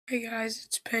Hey guys,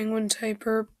 it's Penguin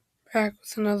Typer back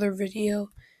with another video.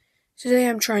 Today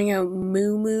I'm trying out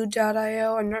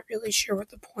Moomoo.io. I'm not really sure what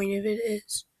the point of it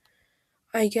is.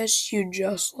 I guess you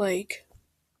just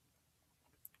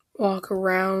walk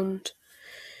around.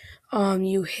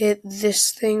 You hit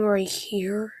this thing right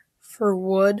here for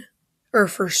wood, or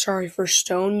for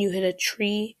stone. You hit a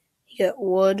tree, you get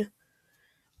wood.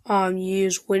 You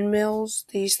use windmills,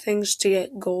 these things to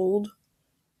get gold,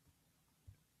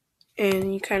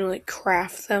 and you kind of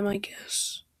craft them, I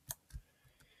guess.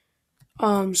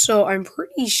 So I'm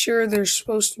pretty sure there's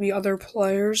supposed to be other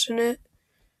players in it,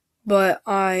 but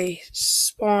I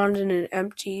spawned in an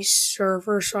empty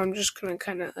server, so I'm just gonna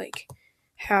kind of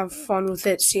have fun with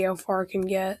it, see how far I can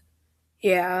get.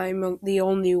 Yeah, I'm the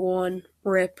only one.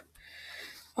 Rip.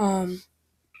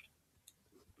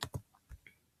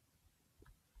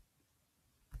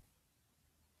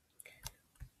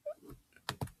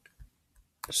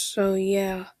 So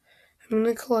yeah, I'm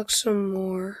gonna collect some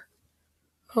more.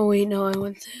 Oh wait, no, I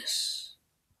want this.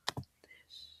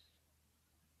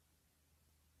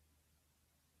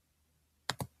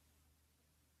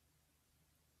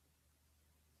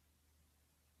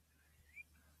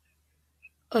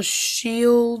 A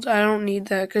shield, I don't need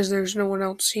that because there's no one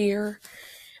else here.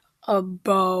 A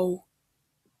bow.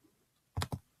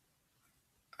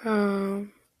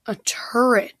 A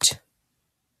turret.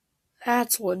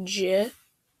 That's legit.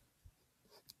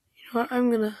 You know what, I'm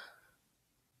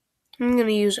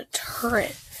gonna use a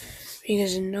turret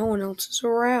because no one else is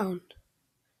around.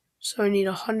 So I need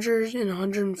 100 and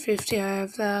 150. I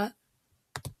have that.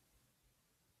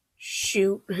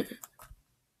 Shoot.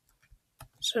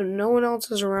 So no one else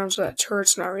is around, so that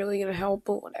turret's not really gonna help,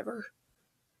 but whatever.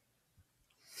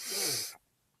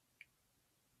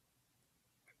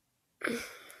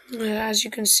 As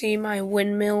you can see, my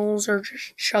windmills are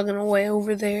just chugging away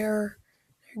over there.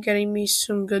 They're getting me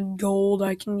some good gold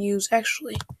I can use.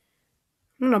 Actually,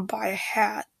 I'm gonna buy a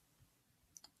hat.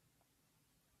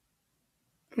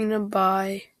 I'm gonna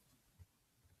buy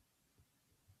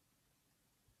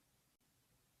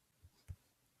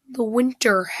the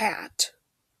winter hat.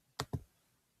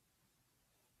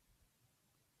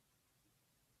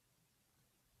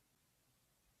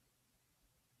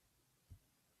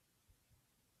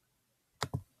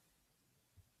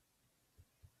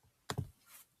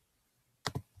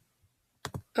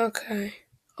 Okay.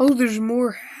 Oh, there's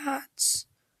more hats.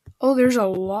 Oh, there's a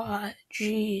lot.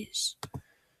 Jeez.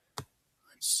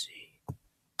 Let's see.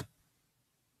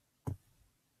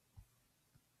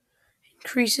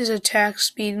 Increases attack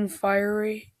speed and fire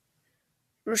rate.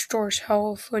 Restores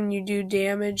health when you do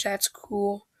damage. That's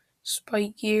cool.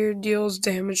 Spike gear deals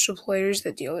damage to players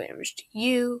that deal damage to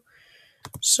you.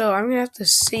 So I'm going to have to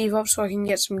save up so I can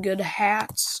get some good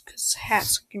hats, because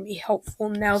hats can be helpful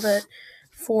now that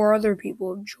 4 other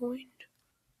people have joined.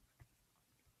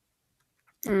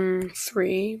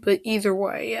 3, but either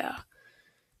way, yeah.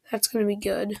 That's going to be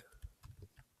good.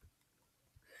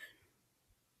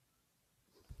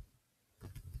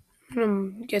 I'm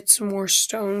going to get some more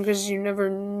stone because you never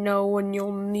know when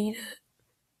you'll need it.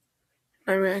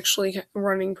 I'm actually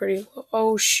running pretty low.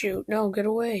 Oh shoot, no, get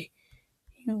away.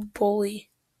 You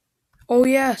bully. Oh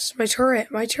yes, my turret.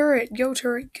 Go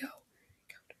turret, go.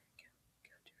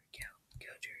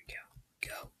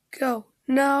 Go.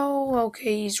 No,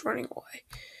 okay, he's running away.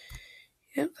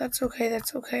 Yep, that's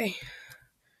okay.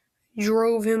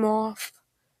 Drove him off.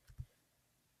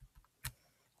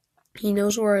 He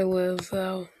knows where I live,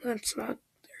 though. That's not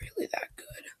really that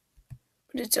good.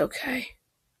 But it's okay.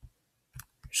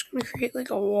 I'm just gonna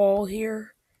create a wall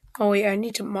here. Oh wait, I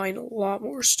need to mine a lot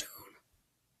more stone.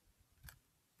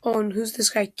 Oh, and who's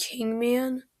this guy,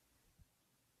 Kingman?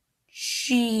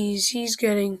 Jeez,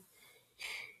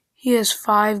 he has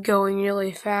 5 going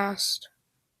really fast.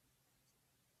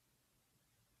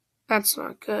 That's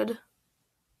not good.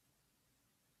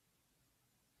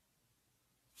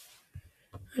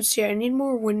 Let's see, I need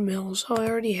more windmills. Oh, I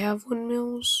already have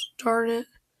windmills. Darn it.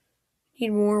 Need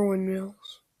more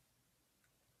windmills.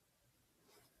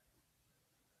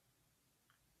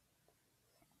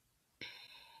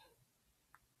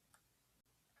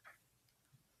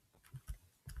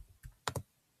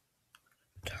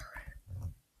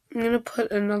 I'm gonna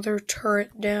put another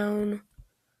turret down.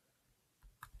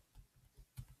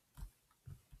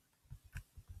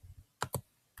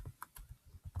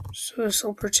 So this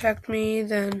will protect me,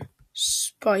 then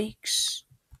spikes.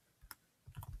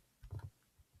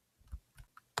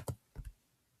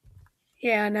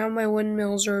 Yeah, now my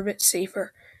windmills are a bit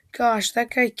safer. Gosh,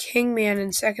 that guy Kingman in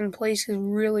 2nd place is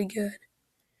really good.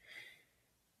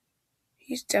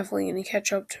 He's definitely gonna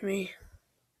catch up to me.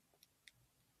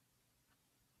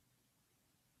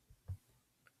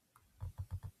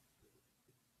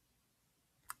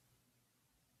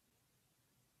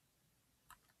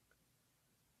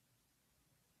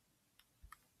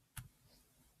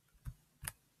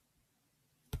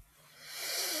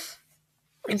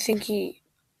 I think he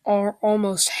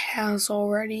almost has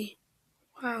already.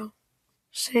 Wow.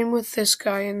 Same with this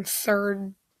guy in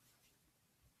third.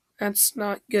 That's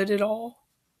not good at all.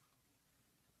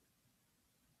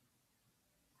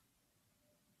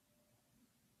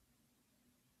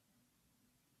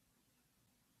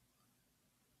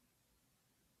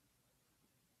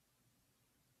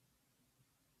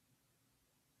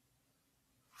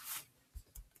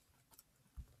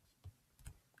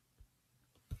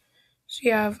 So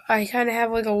yeah, I kind of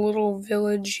have like a little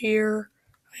village here.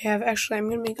 I'm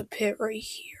going to make a pit right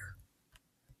here.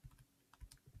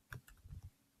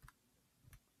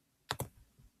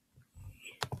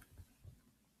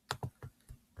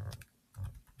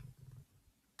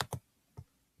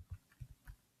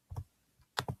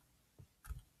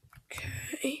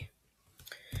 Okay.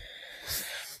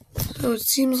 So it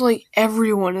seems like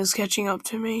everyone is catching up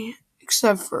to me,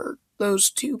 except for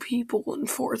those two people in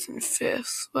fourth and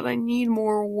fifth. But I need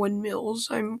more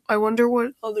windmills. I wonder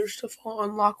what other stuff I'll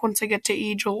unlock once I get to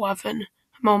age 11.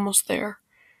 I'm almost there.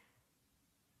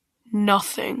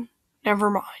 Nothing.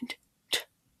 Never mind.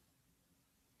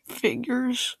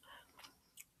 Figures.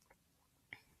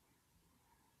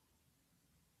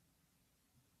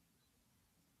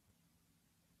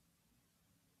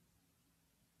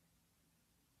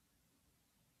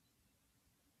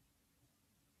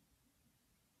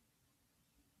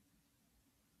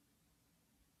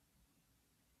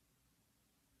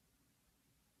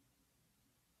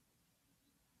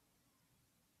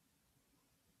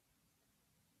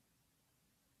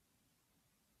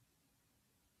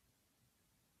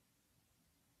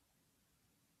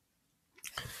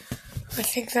 I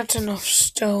think that's enough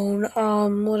stone.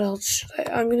 What else should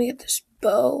I'm gonna get this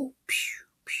bow. Pew,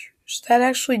 pew. So that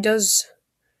actually does.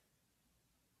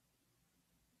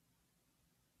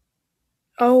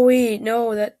 Oh wait,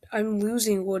 no, that I'm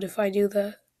losing wood if I do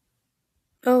that.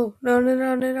 No, no, no,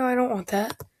 no, no, no, I don't want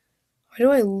that. Why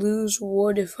do I lose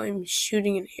wood if I'm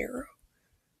shooting an arrow?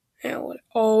 Now what?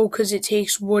 Oh, because it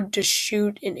takes wood to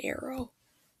shoot an arrow.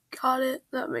 Got it.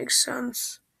 That makes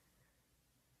sense.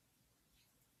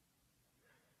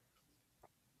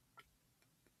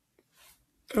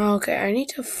 Okay, I need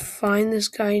to find this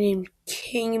guy named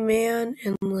Kingman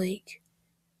and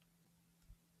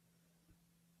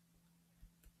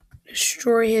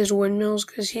destroy his windmills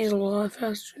because he's a lot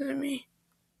faster than me.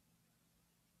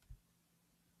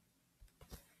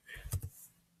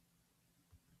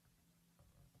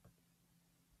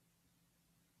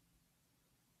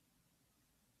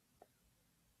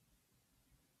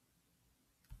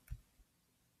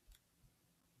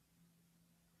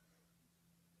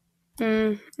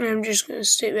 I'm just gonna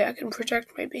stay back and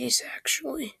protect my base,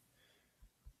 actually.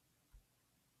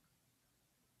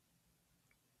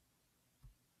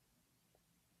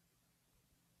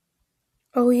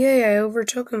 Oh yay, I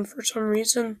overtook him for some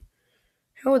reason.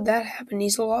 How would that happen?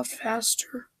 He's a lot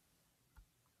faster.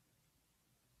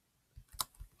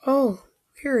 Oh,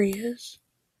 here he is.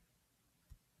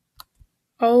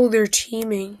 Oh, they're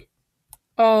teaming.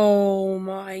 Oh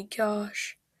my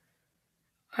gosh.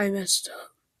 I messed up.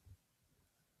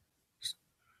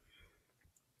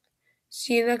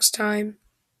 See you next time.